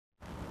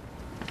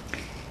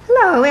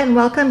Hello and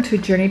welcome to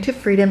Journey to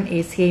Freedom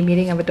ACA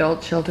meeting of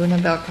adult children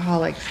of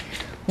alcoholics.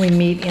 We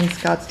meet in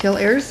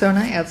Scottsdale, Arizona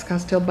at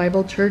Scottsdale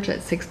Bible Church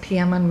at 6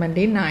 p.m. on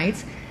Monday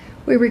nights.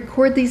 We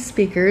record these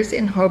speakers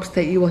in hopes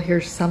that you will hear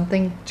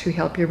something to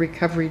help your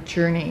recovery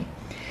journey.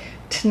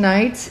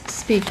 Tonight's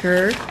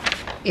speaker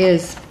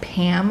is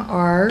Pam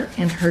R.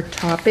 and her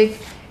topic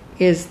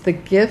is the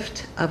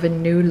gift of a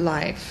new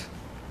life.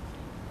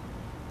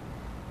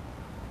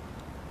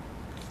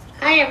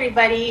 Hi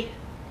everybody.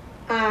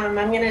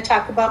 I'm going to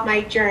talk about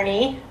my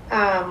journey,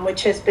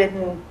 which has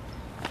been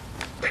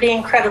pretty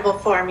incredible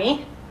for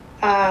me.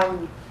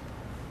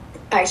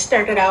 I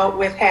started out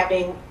with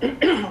having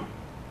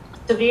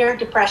severe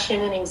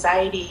depression and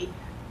anxiety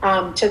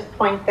to the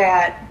point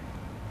that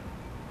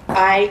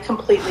I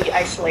completely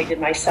isolated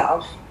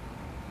myself.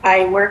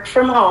 I worked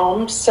from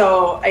home,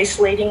 so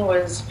isolating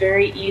was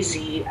very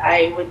easy.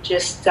 I would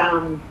just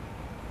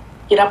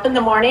get up in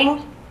the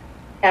morning,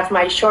 have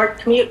my short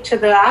commute to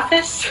the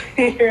office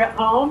here at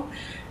home,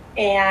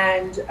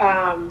 and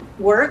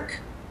work,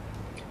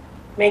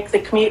 make the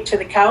commute to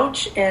the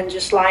couch, and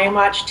just lie and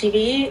watch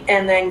TV,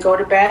 and then go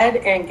to bed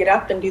and get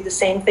up and do the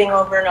same thing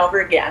over and over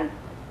again.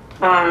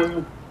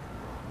 I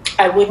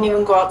wouldn't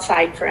even go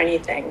outside for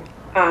anything.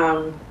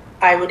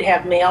 I would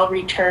have mail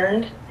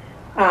returned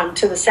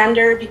to the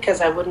sender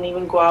because I wouldn't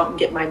even go out and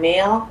get my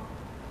mail.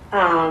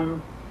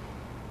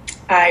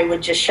 I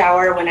would just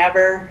shower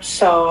whenever.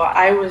 So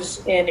I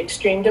was in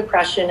extreme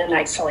depression and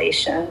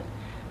isolation,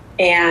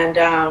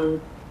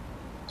 and,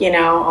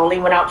 only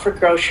went out for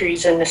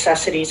groceries and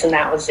necessities, and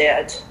that was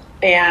it.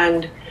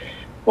 And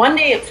one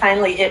day it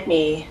finally hit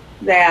me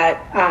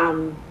that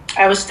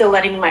I was still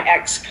letting my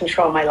ex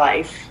control my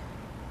life,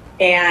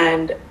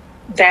 and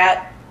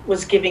that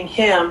was giving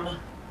him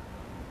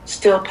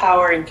still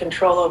power and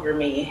control over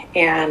me,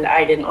 and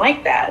I didn't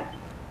like that.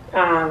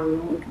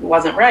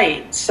 Wasn't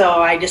right.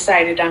 So I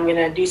decided I'm going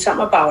to do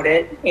something about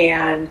it.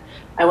 And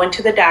I went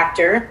to the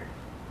doctor,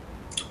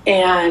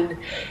 and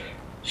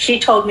she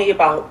told me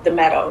about the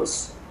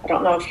Meadows. I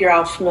don't know if you're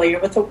all familiar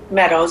with the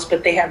Meadows,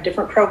 but they have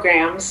different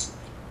programs.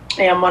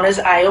 And one is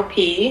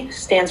IOP,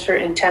 stands for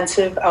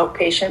Intensive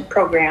Outpatient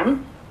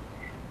Program.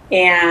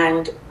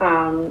 And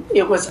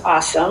it was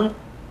awesome.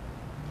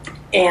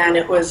 And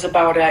it was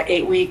about an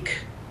 8-week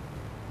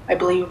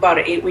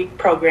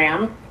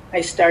program. I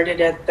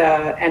started at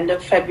the end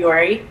of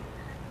February,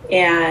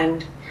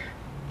 and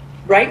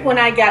right when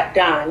I got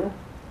done,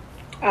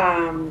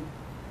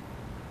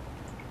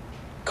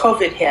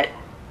 COVID hit.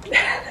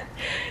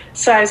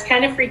 So I was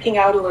kind of freaking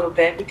out a little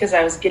bit because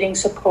I was getting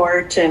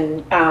support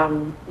and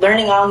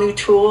learning all new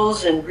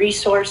tools and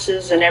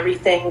resources and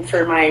everything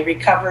for my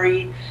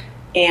recovery,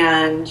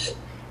 and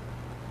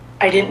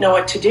I didn't know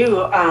what to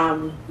do.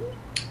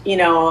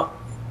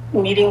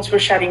 Meetings were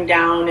shutting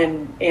down,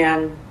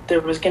 and there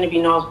was going to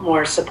be no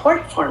more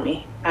support for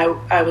me.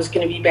 I was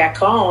going to be back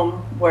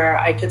home where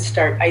I could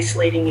start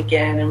isolating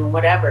again and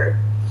whatever.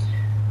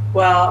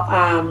 Well,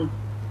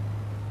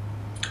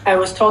 I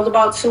was told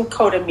about some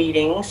CODA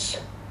meetings,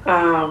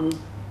 and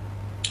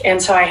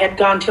so I had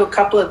gone to a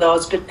couple of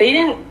those, but they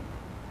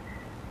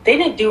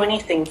didn't do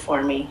anything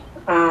for me.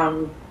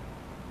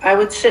 I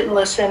would sit and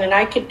listen, and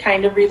I could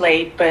kind of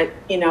relate, but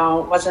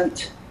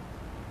wasn't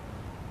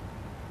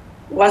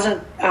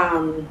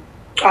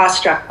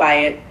awestruck by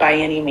it by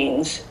any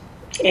means.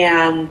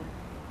 And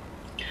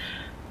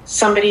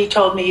somebody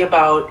told me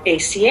about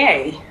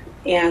ACA,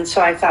 and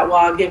so I thought, well,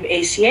 I'll give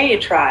ACA a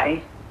try.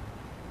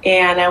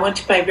 And I went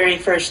to my very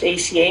first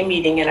ACA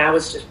meeting, and I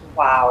was just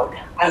wowed.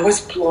 I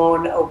was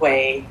blown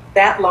away.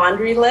 That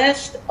laundry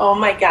list, oh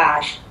my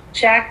gosh,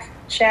 check,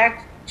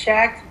 check,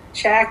 check,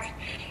 check.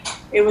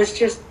 It was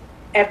just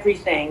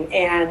everything.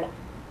 And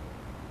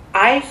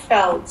I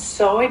felt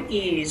so at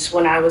ease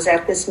when I was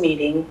at this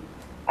meeting.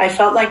 I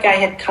felt like I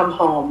had come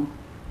home.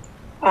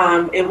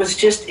 It was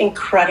just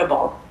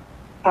incredible.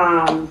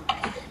 All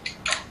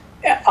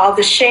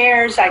the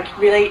shares, I could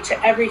relate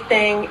to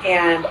everything,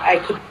 and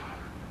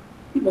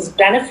was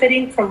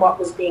benefiting from what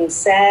was being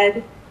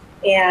said.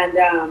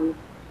 And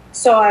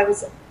so I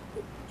was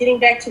getting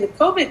back to the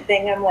COVID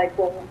thing. I'm like,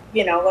 well,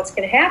 what's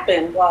going to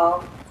happen?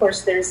 Well, of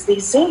course, there's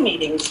these Zoom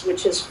meetings,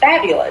 which is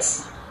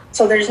fabulous.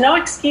 So there's no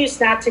excuse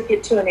not to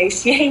get to an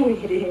ACA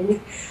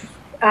meeting.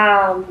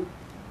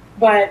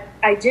 But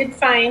I did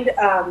find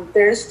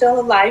there's still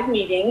a live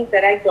meeting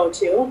that I go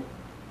to.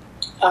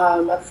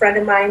 A friend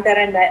of mine that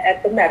I met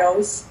at the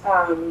Meadows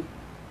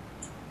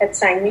had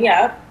signed me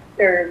up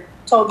or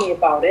told me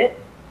about it.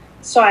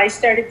 So I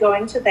started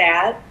going to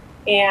that,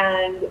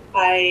 and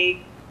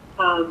I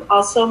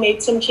also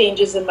made some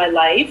changes in my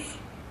life.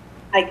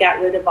 I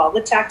got rid of all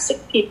the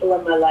toxic people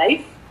in my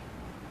life.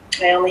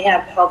 I only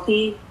have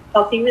healthy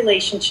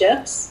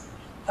relationships.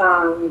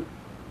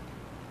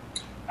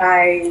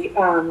 I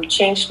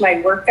changed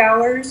my work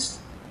hours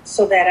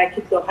so that I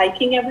could go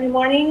hiking every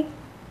morning.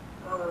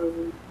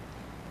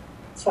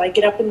 So I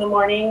get up in the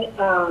morning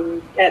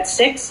at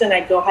 6, and I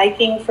go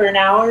hiking for an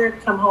hour,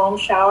 come home,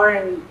 shower,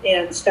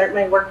 and start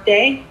my work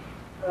day.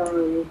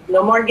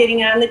 No more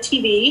getting on the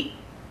TV.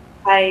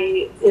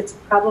 It's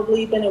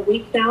probably been a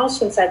week now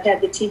since I've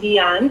had the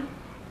TV on.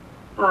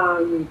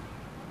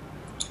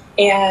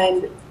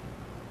 And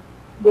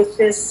with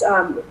this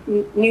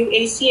new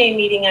ACA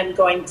meeting I'm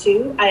going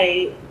to,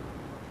 I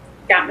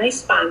got my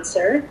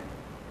sponsor,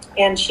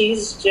 and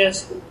she's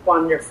just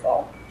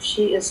wonderful.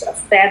 She is a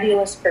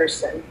fabulous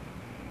person.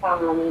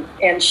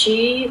 And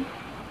she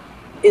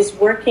is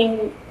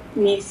working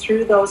me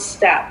through those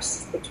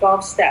steps, the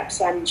 12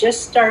 steps. I'm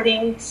just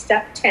starting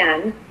step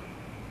 10.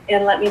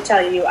 And let me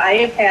tell you, I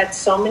have had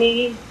so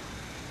many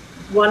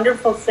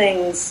wonderful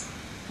things,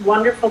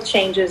 wonderful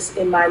changes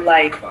in my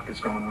life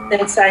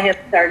since I have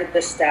started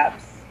the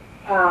steps.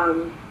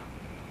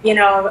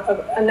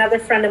 Another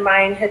friend of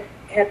mine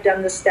had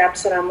done the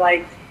steps, and I'm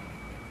like,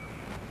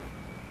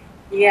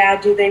 yeah,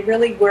 do they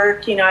really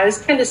work? I was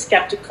kind of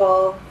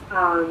skeptical,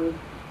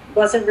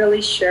 wasn't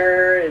really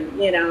sure,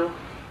 and,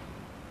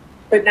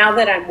 but now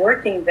that I'm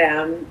working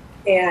them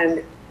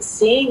and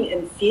seeing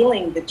and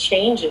feeling the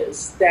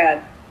changes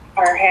that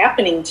are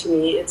happening to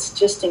me, it's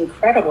just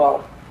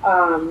incredible.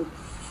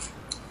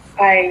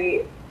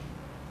 I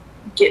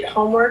get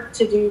homework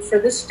to do for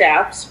the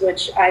steps,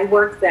 which I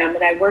work them,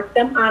 and I work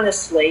them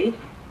honestly.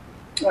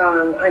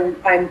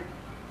 I'm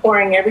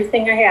pouring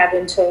everything I have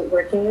into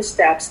working the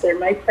steps. They're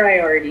my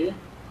priority.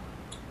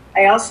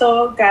 I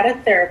also got a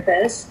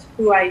therapist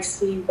who I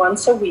see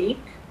once a week,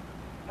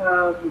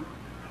 and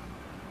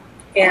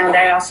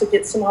I also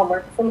get some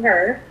homework from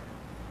her.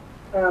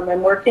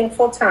 I'm working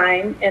full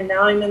time, and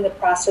now I'm in the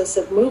process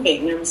of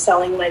moving. I'm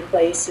selling my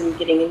place and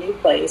getting a new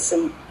place,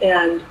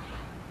 and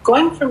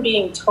going from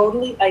being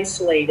totally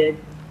isolated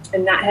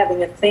and not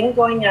having a thing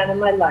going on in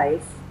my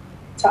life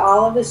to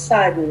all of a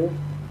sudden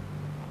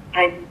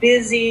I'm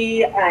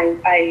busy.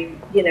 I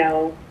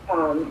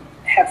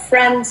have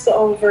friends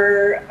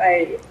over.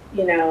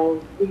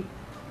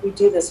 We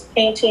do this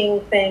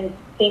painting thing,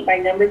 paint by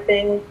number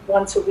thing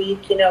once a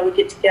week. We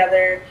get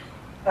together.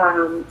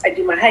 I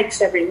do my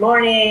hikes every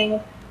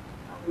morning.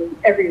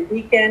 Every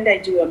weekend I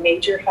do a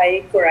major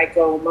hike, or I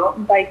go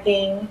mountain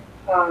biking.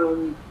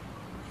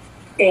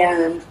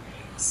 And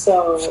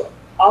so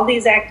all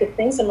these active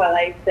things in my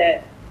life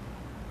that,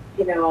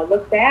 I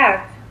look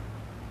back,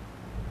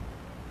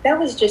 that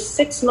was just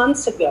 6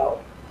 months ago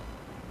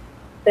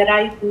that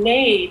I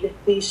made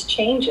these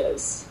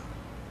changes.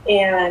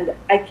 And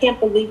I can't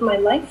believe my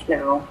life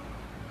now.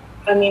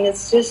 I mean,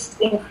 it's just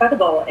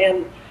incredible.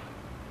 And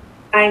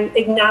I'm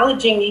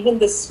acknowledging even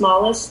the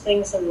smallest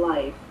things in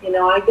life.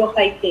 I go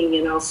hiking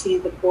and I'll see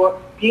the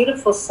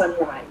beautiful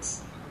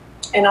sunrise.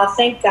 And I'll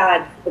thank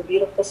God for the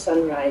beautiful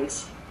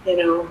sunrise.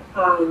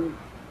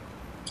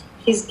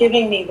 He's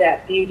giving me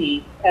that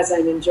beauty as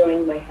I'm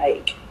enjoying my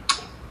hike.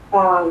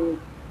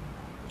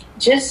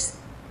 Just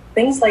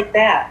things like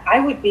that.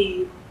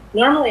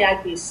 Normally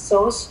I'd be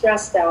so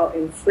stressed out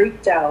and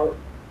freaked out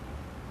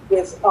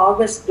with all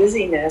this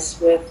busyness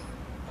with,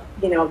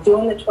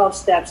 doing the 12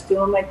 steps,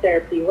 doing my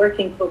therapy,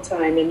 working full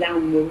time, and now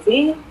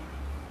moving,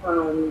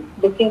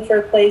 looking for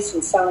a place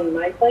and selling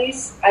my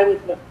place. I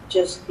would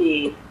just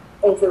be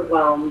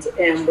overwhelmed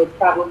and would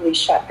probably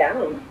shut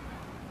down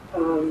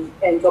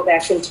and go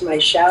back into my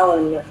shell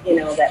and,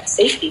 that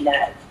safety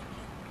net.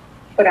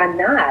 But I'm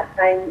not.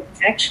 I'm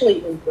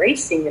actually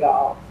embracing it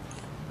all.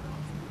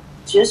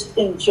 Just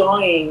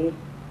enjoying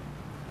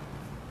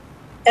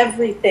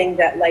everything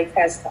that life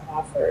has to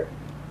offer.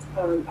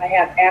 I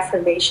have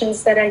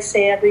affirmations that I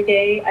say every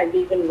day. I've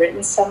even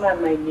written some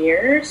on my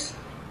mirrors.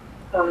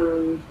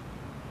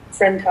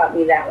 Friend taught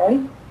me that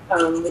one,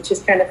 which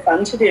is kind of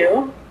fun to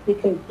do. You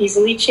can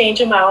easily change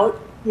them out,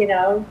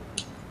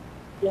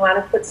 You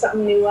want to put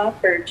something new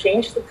up or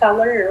change the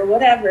color or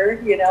whatever,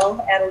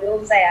 add a little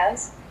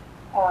zazz.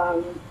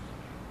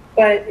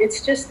 But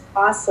it's just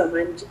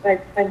awesome.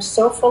 I'm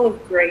so full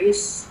of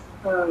grace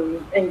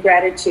and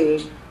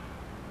gratitude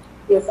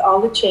with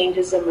all the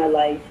changes in my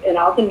life and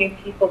all the new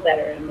people that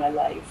are in my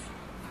life.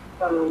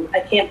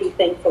 I can't be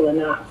thankful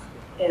enough.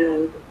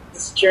 And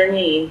this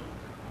journey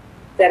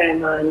that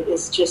I'm on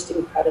is just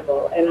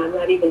incredible. And I'm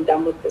not even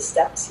done with the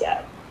steps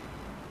yet.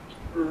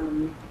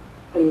 I'm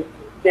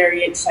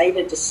very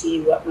excited to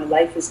see what my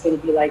life is going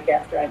to be like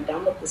after I'm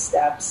done with the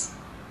steps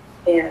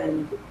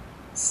and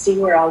see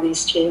where all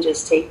these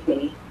changes take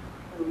me.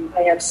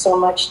 I have so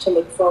much to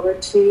look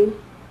forward to.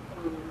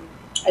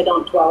 I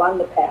don't dwell on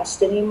the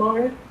past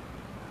anymore.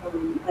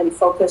 I'm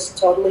focused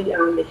totally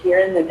on the here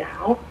and the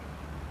now.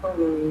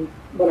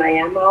 When I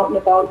am out and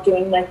about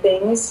doing my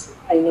things,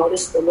 I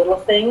notice the little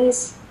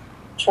things,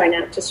 try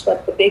not to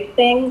sweat the big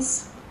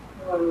things,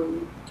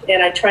 and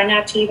I try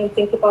not to even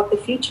think about the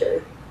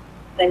future.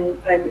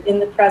 I'm in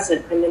the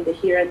present, I'm in the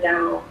here and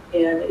now,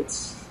 and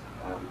it's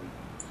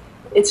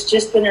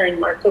just been a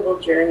remarkable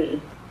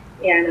journey,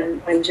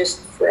 and I'm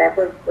just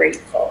forever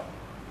grateful.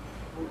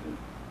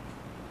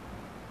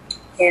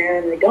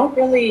 And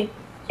I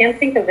can't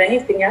think of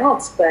anything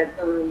else, but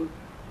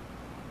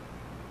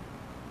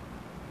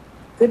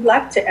good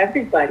luck to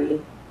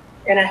everybody.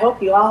 And I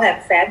hope you all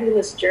have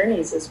fabulous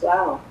journeys as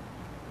well,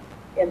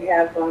 and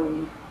have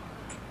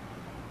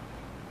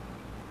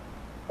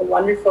a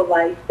wonderful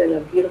life and a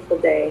beautiful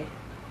day.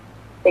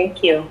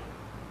 Thank you.